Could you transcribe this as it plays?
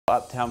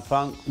Uptown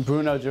Funk.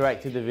 Bruno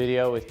directed the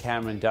video with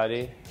Cameron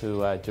Duddy, who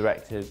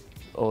directed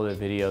all the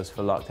videos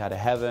for Locked Out of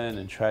Heaven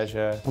and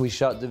Treasure. We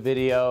shot the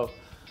video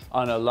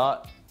on a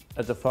lot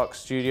at the Fox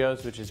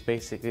Studios, which is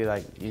basically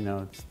like, you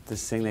know,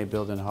 this thing they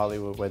build in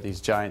Hollywood where these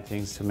giant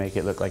things to make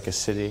it look like a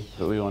city.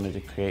 But we wanted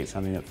to create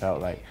something that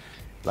felt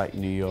like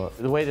New York.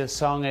 The way the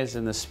song is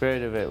and the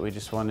spirit of it, we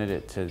just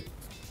wanted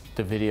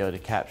the video to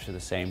capture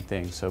the same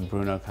thing. So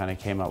Bruno kind of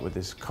came up with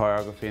this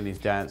choreography and these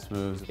dance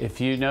moves.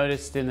 If you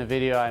noticed in the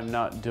video, I'm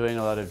not doing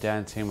a lot of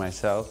dancing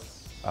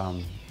myself.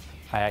 I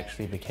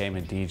actually became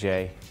a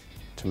DJ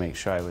to make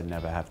sure I would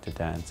never have to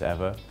dance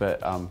ever.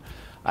 But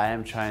I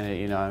am trying to,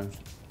 you know, I'm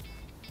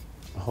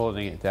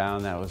holding it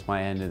down. That was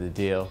my end of the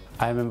deal.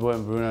 I remember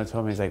when Bruno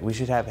told me, he's like, we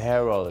should have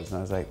hair rollers. And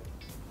I was like,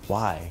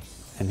 why?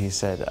 And he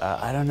said,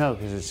 I don't know,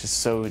 because it's just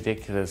so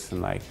ridiculous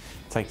and like,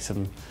 it's like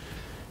some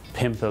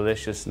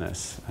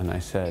pimp-aliciousness. And I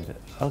said,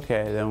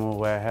 okay, then we'll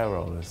wear hair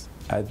rollers.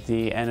 At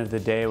the end of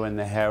the day, when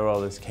the hair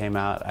rollers came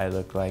out, I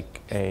looked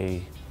like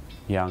a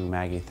young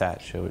Maggie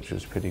Thatcher, which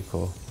was pretty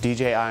cool.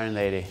 DJ Iron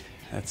Lady,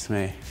 that's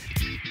me.